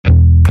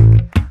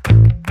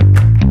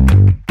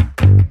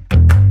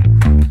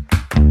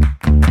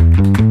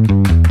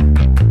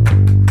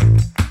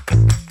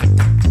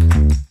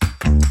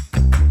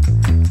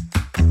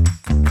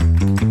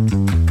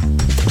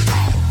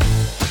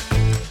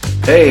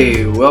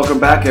Hey, welcome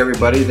back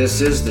everybody.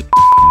 This is the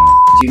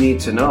you need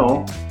to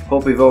know.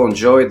 Hope you've all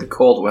enjoyed the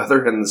cold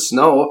weather and the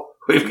snow.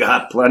 We've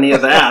got plenty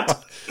of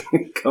that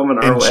coming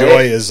our way.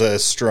 Enjoy is a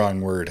strong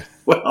word.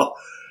 Well,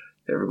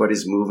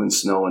 everybody's moving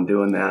snow and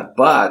doing that.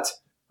 But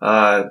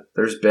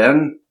there's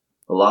been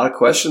a lot of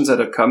questions that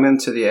have come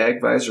into the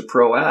AgVisor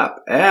Pro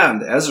app.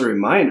 And as a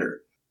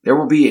reminder, there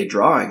will be a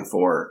drawing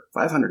for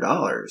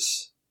 $500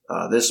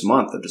 this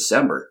month of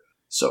December.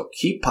 So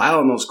keep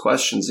piling those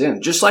questions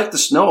in, just like the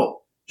snow.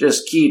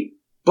 Just keep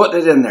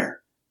putting it in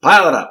there.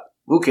 Pile it up.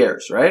 Who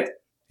cares, right?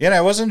 Yeah, and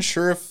I wasn't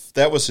sure if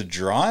that was a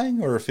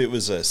drawing or if it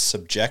was a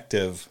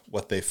subjective,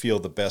 what they feel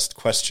the best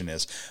question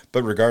is.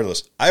 But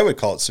regardless, I would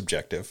call it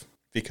subjective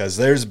because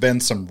there's been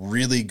some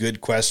really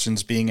good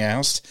questions being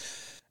asked.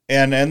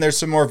 And there's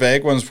some more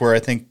vague ones where I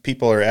think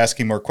people are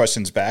asking more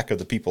questions back of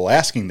the people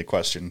asking the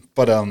question.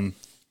 But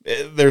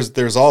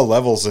there's all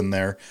levels in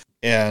there.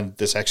 And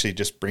this actually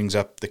just brings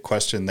up the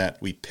question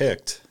that we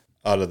picked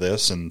out of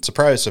this, and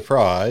surprise,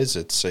 surprise,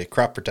 it's a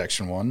crop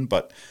protection one,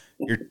 but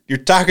you're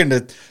talking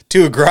to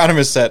two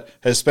agronomists that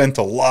have spent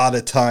a lot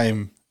of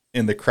time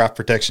in the crop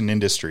protection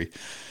industry.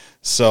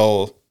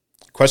 So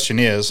question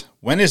is,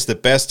 when is the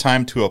best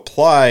time to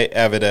apply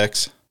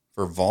Avidex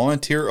for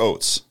volunteer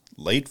oats,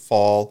 late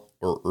fall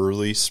or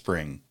early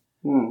spring?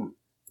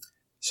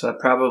 So that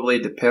probably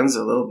depends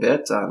a little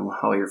bit on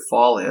how your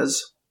fall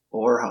is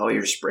or how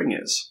your spring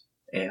is.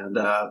 And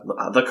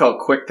look how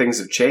quick things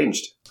have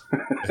changed.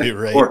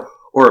 Right.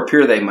 or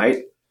appear they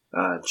might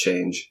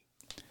change.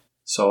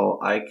 So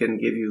I can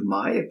give you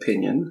my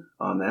opinion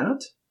on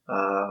that.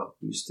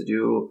 We used to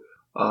do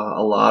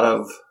a lot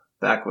of,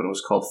 back when it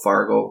was called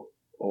Fargo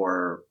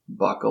or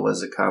Buckle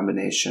as a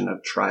combination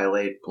of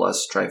Trilate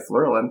plus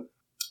trifluralin.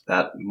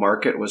 That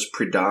market was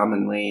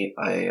predominantly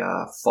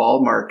a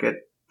fall market,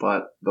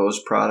 but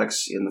those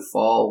products in the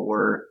fall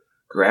were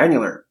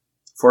granular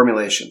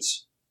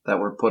formulations that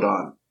were put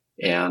on.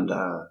 And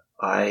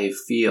I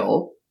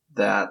feel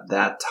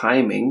that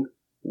timing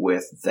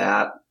with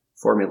that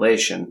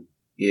formulation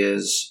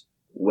is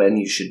when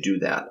you should do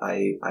that.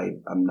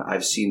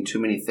 I've seen too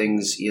many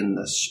things in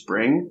the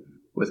spring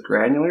with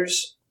granulars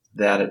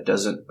that it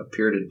doesn't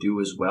appear to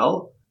do as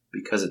well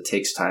because it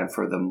takes time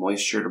for the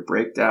moisture to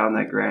break down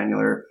that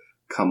granular,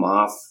 come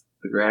off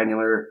the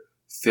granular,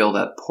 fill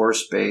that pore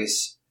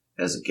space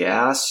as a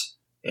gas,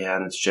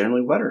 and it's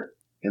generally wetter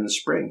in the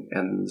spring.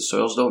 And the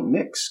soils don't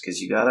mix because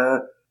you gotta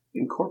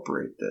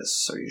incorporate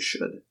this, or you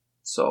should.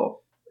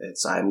 So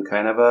I'm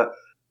kind of a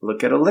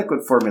look at a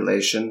liquid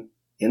formulation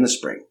in the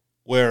spring.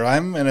 Where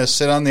I'm going to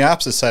sit on the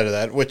opposite side of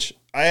that, which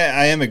I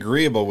am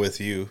agreeable with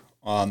you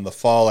on the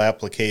fall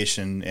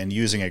application and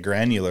using a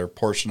granular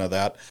portion of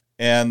that.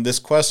 And this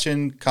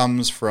question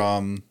comes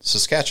from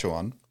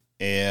Saskatchewan.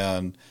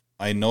 And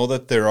I know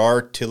that there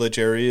are tillage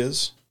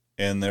areas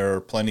and there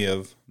are plenty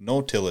of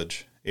no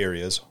tillage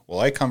areas. Well,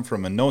 I come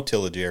from a no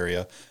tillage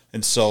area.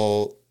 And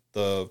so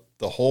the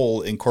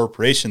whole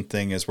incorporation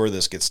thing is where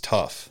this gets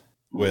tough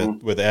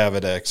with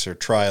Avidex or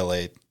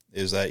Trilate,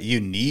 is that you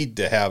need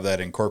to have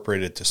that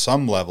incorporated to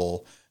some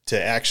level to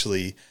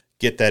actually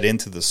get that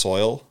into the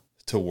soil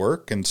to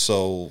work. And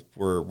so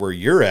where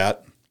you're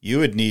at, you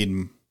would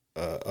need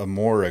a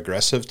more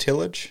aggressive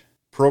tillage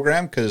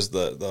program, because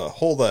the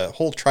whole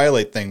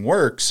Trilate thing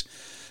works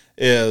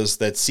is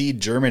that seed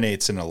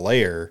germinates in a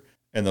layer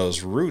and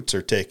those roots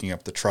are taking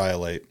up the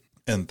Trilate,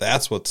 and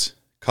that's what's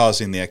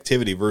causing the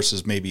activity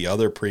versus maybe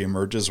other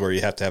pre-emerges where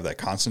you have to have that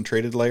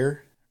concentrated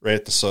layer right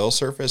at the soil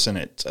surface and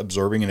it's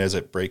absorbing it as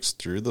it breaks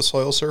through the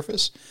soil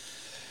surface.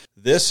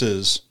 This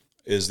is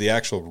the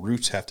actual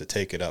roots have to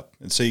take it up.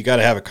 And so you got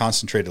to have a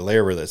concentrated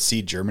layer where that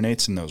seed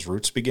germinates and those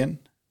roots begin.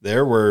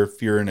 There, where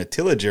if you're in a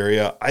tillage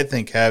area, I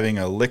think having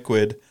a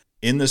liquid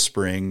in the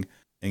spring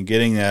and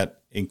getting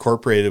that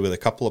incorporated with a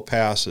couple of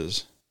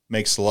passes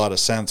makes a lot of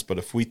sense. But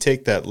if we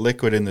take that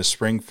liquid in the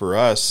spring for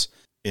us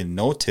in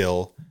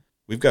no-till,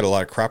 we've got a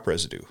lot of crop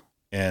residue.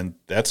 And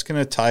that's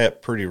going to tie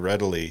up pretty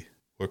readily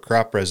with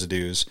crop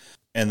residues.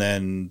 And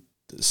then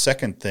the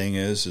second thing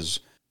is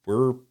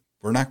we're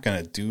not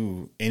going to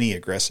do any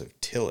aggressive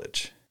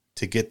tillage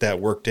to get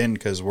that worked in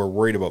because we're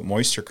worried about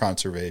moisture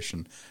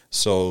conservation.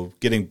 So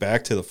getting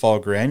back to the fall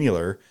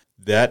granular,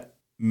 that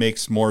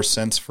makes more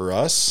sense for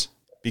us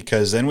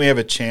because then we have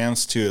a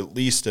chance to at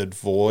least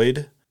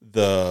avoid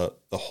the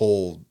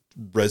whole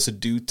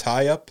residue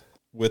tie-up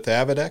with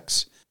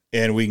Avidex,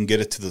 and we can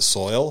get it to the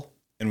soil,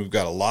 and we've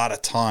got a lot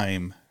of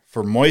time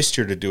for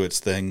moisture to do its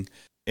thing.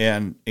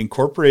 And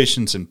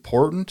incorporation's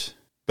important,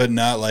 but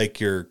not like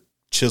your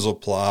chisel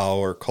plow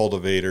or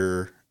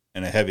cultivator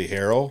and a heavy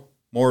harrow.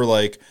 More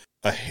like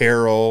a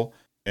harrow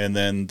and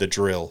then the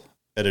drill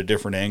at a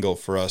different angle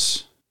for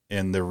us.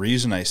 And the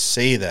reason I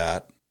say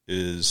that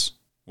is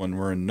when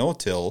we're in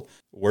no-till,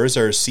 where's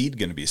our seed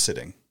going to be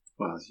sitting?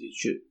 Well, you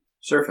should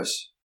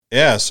surface.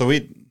 Yeah, so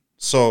we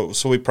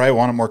probably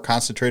want it more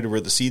concentrated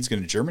where the seed's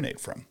going to germinate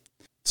from.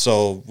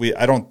 So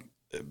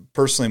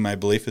personally, my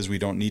belief is we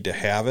don't need to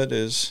have it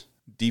as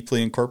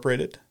deeply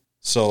incorporated.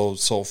 So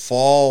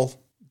fall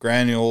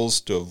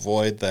granules to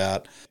avoid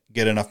that.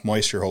 get enough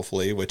moisture,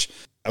 hopefully, which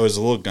I was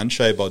a little gun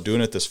shy about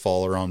doing it this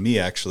fall around me,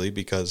 actually,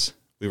 because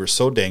we were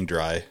so dang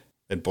dry.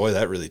 And boy,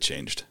 that really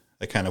changed.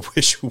 I kind of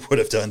wish we would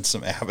have done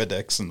some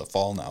Avadex in the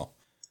fall now.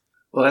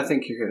 Well, I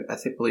think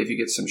believe you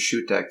get some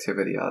shoot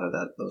activity out of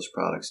those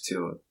products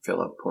too,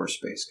 fill up pore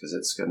space, because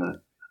it's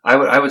gonna.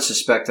 I would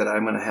suspect that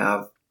I'm gonna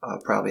have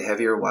probably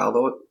heavier wild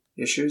oat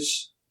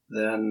issues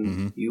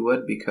than you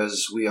would,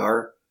 because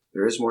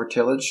there is more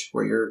tillage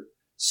where your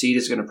seed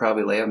is going to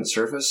probably lay on the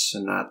surface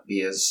and not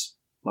be as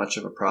much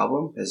of a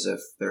problem as if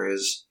there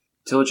is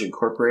tillage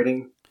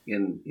incorporating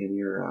in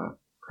your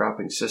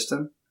cropping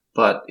system.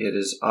 But it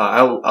is,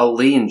 I'll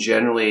lean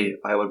generally,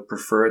 I would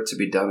prefer it to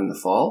be done in the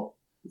fall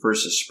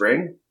versus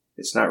spring.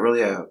 It's not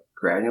really a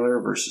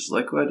granular versus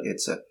liquid.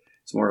 It's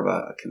more of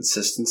a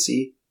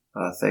consistency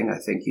thing. I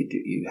think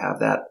you have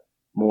that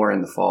more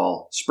in the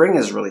fall. Spring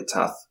is really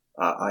tough,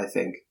 I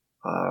think.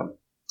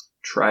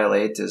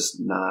 Trilate is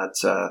not,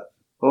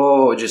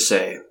 just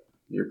say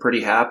you're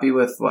pretty happy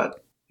with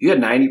what? You had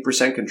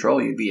 90%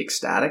 control, you'd be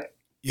ecstatic.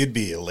 You'd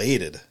be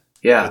elated.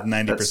 Yeah. With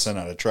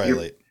 90% on a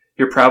trilate.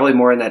 You're probably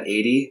more in that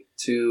 80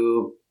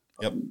 to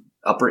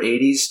upper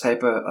 80s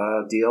type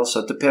of deal.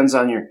 So it depends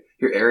on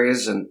your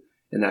areas and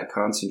that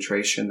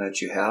concentration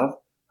that you have.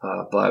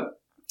 But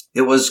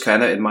it was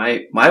kind of in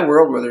my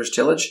world where there's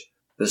tillage,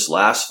 this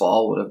last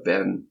fall would have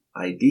been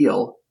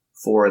ideal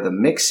for the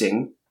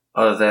mixing,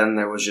 other than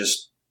there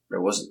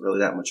wasn't really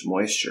that much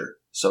moisture.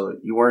 So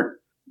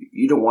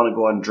you don't want to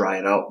go out and dry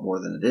it out more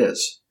than it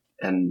is.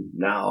 And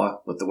now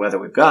with the weather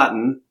we've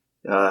gotten,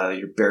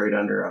 you're buried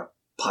under a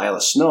pile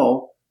of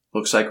snow.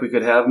 Looks like we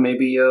could have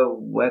maybe a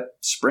wet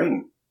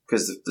spring,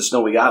 because the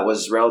snow we got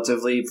was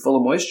relatively full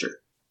of moisture.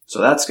 So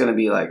that's going to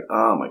be like,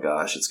 oh my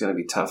gosh, it's going to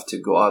be tough to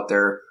go out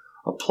there,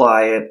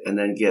 apply it, and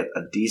then get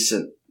a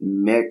decent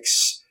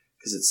mix,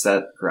 because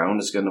that ground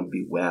is going to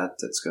be wet.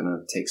 It's going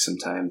to take some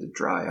time to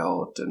dry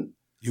out. And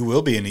you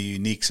will be in a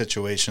unique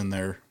situation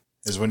there,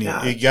 is when you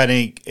got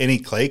any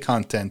clay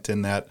content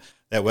in that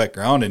wet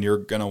ground, and you're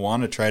going to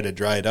want to try to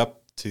dry it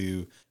up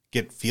to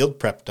get field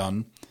prep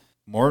done.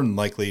 More than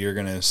likely, you're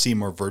going to see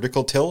more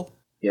vertical till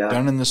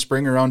done in the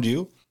spring around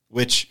you,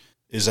 which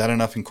is that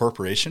enough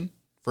incorporation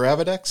for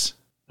Avadex?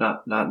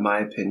 Not in my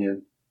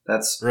opinion.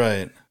 That's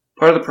right.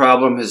 Part of the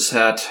problem is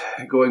that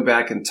going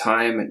back in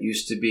time, it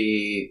used to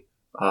be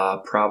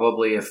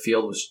probably a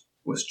field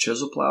was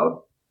chisel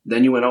plowed.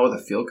 Then you went out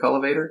with a field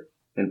cultivator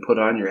and put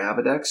on your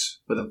Avadex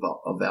with a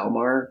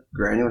Valmar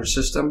granular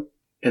system.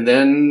 And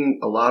then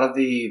a lot of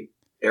the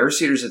air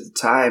seeders at the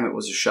time, it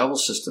was a shovel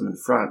system in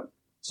front.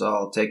 So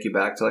I'll take you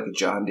back to like a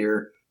John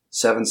Deere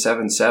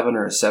 777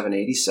 or a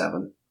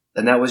 787.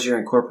 And that was your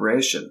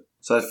incorporation.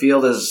 So that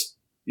field is,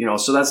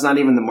 so that's not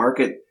even the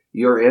market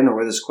you're in or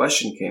where this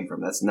question came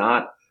from. That's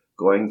not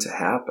going to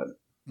happen.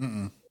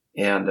 Mm-mm.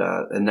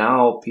 And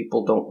now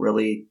people don't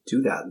really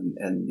do that.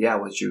 And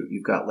what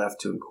you've got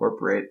left to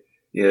incorporate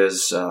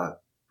is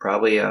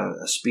probably a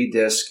speed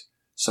disc,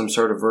 some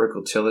sort of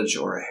vertical tillage,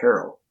 or a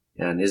harrow.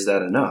 And is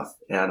that enough?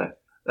 And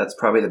that's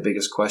probably the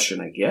biggest question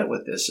I get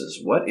with this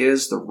is, what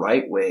is the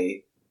right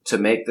way to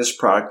make this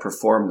product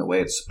perform the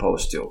way it's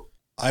supposed to?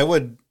 I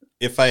would,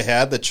 if I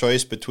had the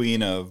choice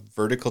between a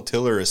vertical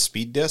till or a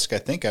speed disc, I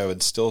think I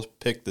would still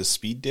pick the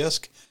speed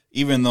disc,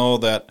 even though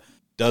that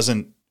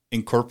doesn't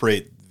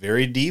incorporate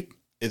very deep.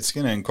 It's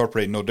going to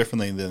incorporate no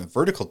differently than the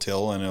vertical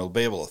till, and it'll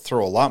be able to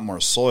throw a lot more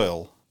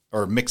soil,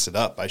 or mix it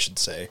up, I should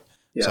say.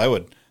 Yeah.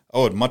 So I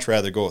would much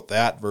rather go with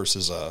that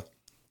versus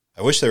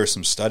I wish there were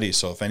some studies.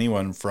 So if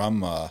anyone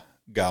from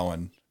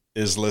Gowan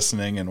is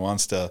listening and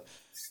wants to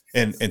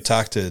and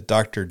talk to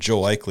Dr.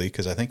 Joe Eichele,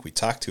 because I think we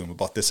talked to him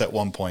about this at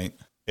one point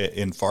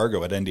in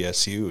Fargo at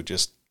NDSU,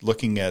 just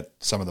looking at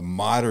some of the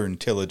modern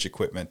tillage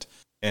equipment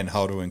and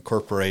how to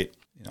incorporate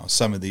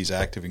some of these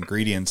active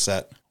ingredients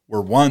that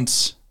were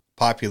once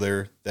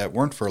popular that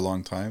weren't for a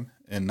long time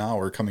and now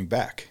are coming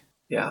back.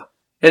 Yeah.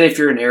 And if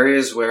you're in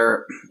areas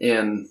where,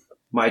 in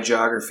my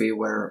geography,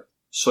 where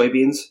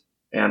soybeans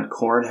and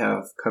corn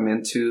have come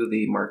into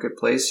the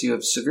marketplace, you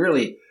have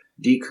severely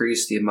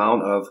decreased the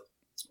amount of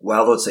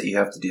wild oats that you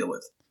have to deal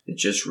with. It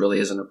just really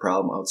isn't a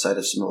problem outside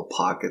of some little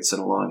pockets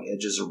and along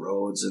edges of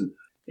roads and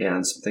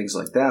some things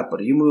like that.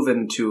 But you move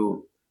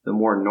into the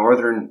more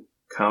northern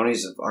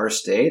counties of our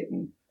state,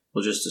 and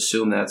we'll just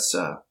assume that's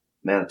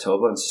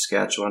Manitoba and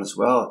Saskatchewan as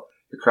well,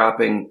 your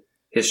cropping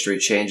history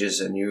changes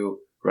and you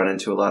run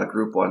into a lot of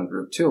Group 1,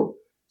 Group 2.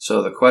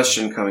 So the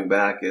question coming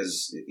back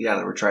is,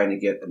 that we're trying to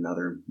get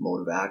another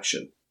mode of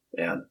action.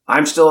 And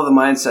I'm still of the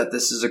mindset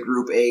this is a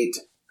Group 8.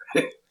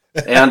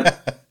 And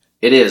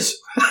it is.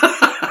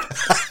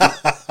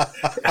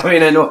 I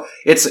mean, I know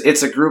it's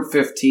a Group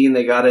 15.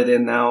 They got it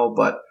in now,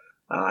 but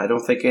I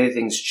don't think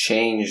anything's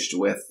changed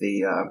with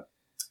the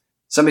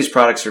some of these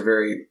products are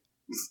very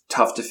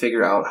tough to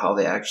figure out how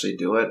they actually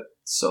do it.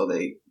 So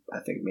they, I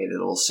think, made it a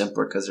little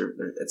simpler because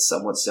it's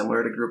somewhat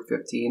similar to Group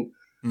 15.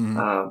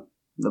 Mm-hmm.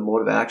 The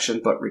mode of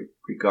action, but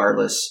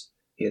regardless,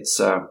 it's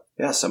some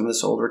of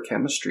this older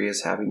chemistry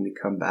is having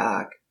to come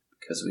back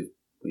because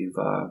we've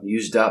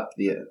used up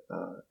the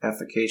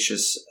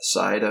efficacious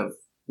side of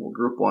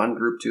Group 1,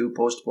 Group 2,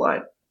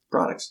 post-applied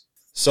products.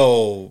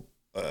 So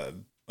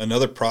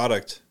another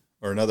product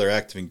or another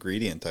active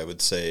ingredient, I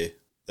would say,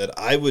 that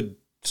I would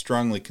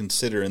strongly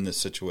consider in this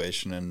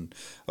situation, and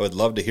I would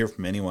love to hear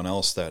from anyone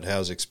else that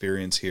has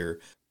experience here,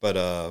 but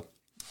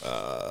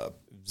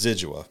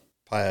Zidua,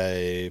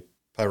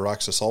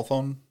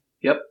 pyroxasulfone?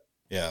 Yep.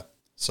 Yeah.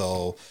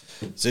 So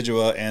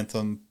Zidua,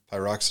 Anthem,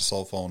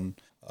 pyroxasulfone,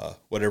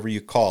 whatever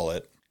you call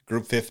it,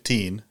 Group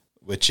 15,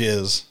 which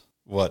is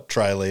what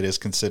Trilate is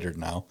considered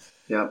now.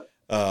 Yep.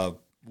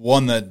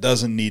 One that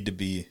doesn't need to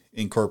be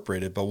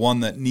incorporated, but one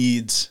that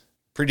needs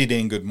pretty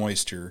dang good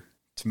moisture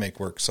to make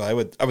work. So I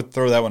would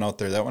throw that one out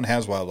there. That one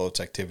has wild oats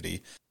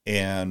activity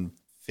and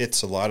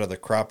fits a lot of the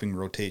cropping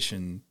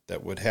rotation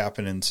that would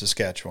happen in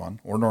Saskatchewan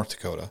or North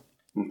Dakota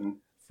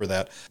for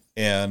that,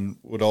 and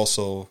would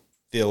also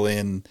fill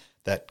in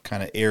that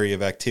kind of area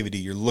of activity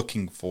you're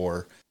looking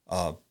for.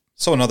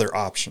 So another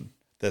option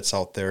that's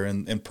out there.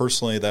 And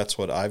personally, that's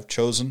what I've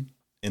chosen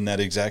in that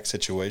exact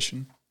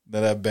situation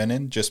that I've been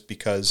in, just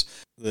because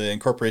the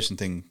incorporation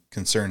thing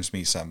concerns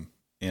me some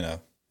in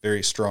a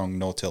very strong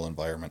no-till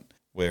environment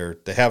where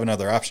they have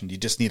another option. You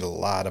just need a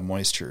lot of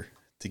moisture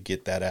to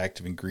get that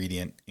active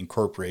ingredient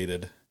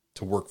incorporated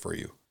to work for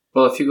you.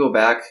 Well, if you go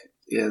back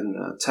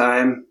in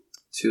time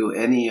to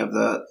any of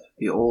the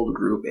old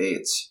Group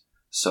 8s,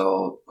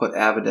 so put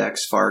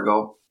Avidex,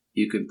 Fargo,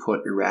 you could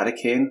put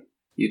Eradicane,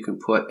 you can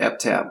put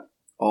Eptab,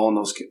 all in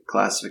those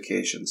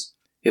classifications.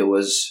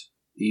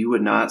 You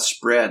would not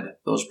spread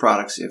those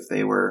products if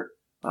they were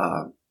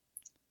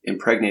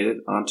impregnated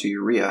onto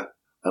urea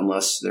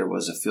unless there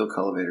was a field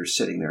cultivator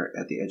sitting there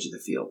at the edge of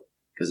the field.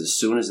 Because as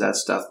soon as that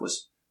stuff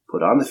was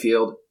put on the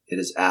field, it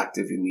is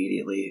active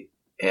immediately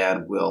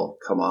and will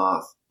come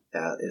off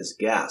as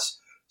gas.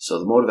 So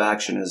the mode of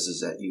action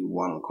is that you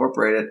want to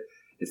incorporate it.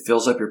 It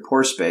fills up your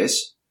pore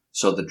space.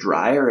 So the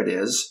drier it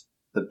is,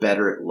 the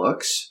better it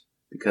looks,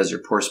 because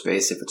your pore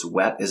space, if it's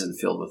wet, isn't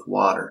filled with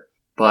water.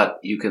 But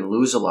you can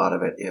lose a lot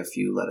of it if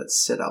you let it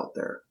sit out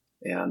there.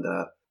 And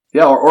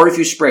or if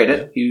you sprayed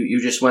it,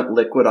 you just went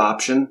liquid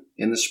option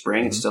in the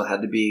spring. It still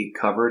had to be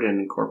covered and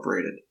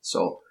incorporated.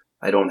 So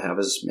I don't have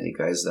as many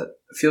guys that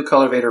field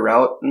cultivator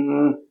route,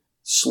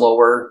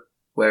 slower,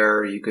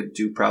 where you could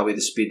do probably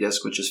the speed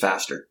disc, which is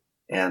faster.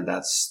 And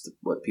that's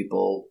what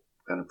people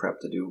kind of prep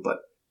to do. But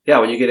yeah,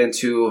 when you get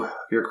into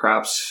your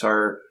crops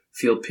are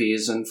field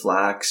peas and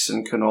flax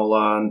and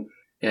canola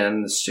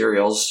and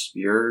cereals,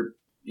 you're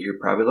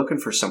probably looking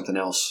for something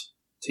else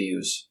to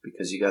use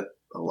because you got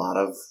a lot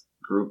of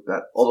group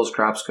that all those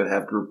crops could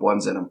have Group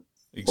 1s in them.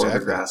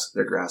 Exactly. Or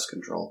their grass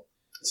control.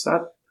 It's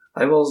not,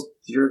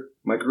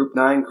 my Group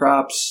 9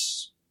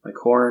 crops, my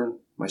corn,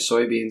 my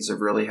soybeans have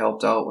really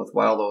helped out with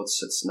wild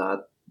oats. It's not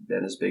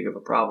been as big of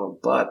a problem,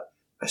 but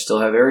I still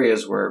have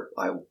areas where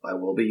I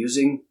will be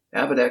using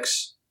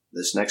Avidex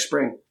this next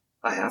spring.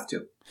 I have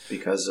to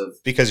because of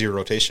your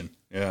rotation.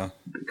 Yeah.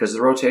 Because of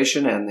the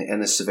rotation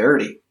and the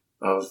severity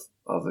of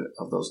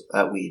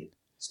that weed.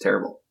 It's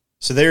terrible.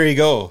 So there you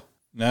go.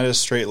 Not as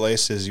straight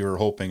laced as you were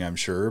hoping, I'm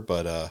sure,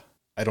 but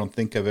I don't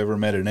think I've ever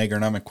met an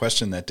agronomic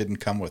question that didn't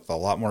come with a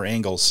lot more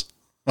angles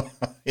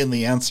in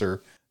the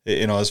answer,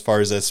 as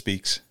far as that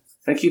speaks.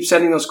 And keep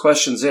sending those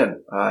questions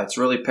in. It's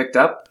really picked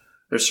up.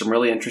 There's some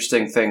really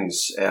interesting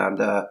things. And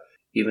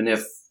even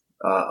if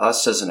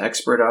us as an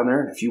expert on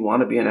there, if you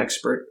want to be an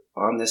expert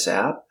on this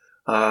app,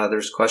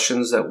 there's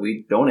questions that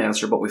we don't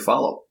answer, but we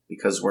follow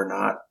because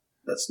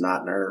that's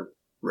not in our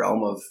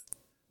realm of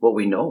what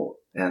we know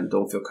and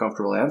don't feel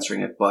comfortable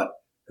answering it. But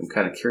I'm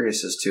kind of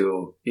curious as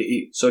to,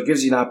 so it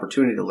gives you an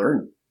opportunity to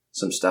learn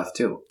some stuff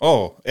too.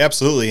 Oh,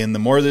 absolutely. And the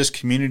more this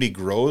community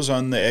grows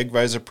on the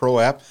AgVisor Pro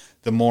app,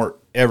 the more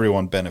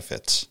everyone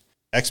benefits,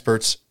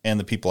 experts and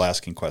the people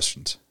asking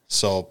questions.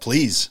 So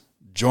please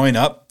join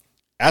up,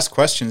 ask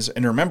questions,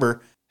 and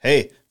remember,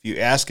 hey, if you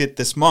ask it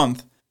this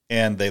month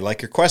and they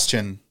like your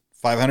question,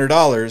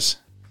 $500.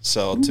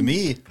 So to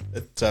me,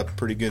 it's a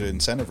pretty good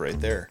incentive right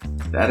there.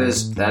 That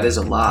is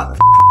a lot of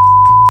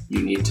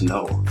you need to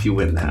know if you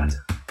win that.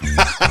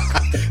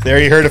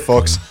 There you heard it,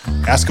 folks.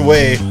 Ask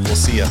away. We'll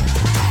see you.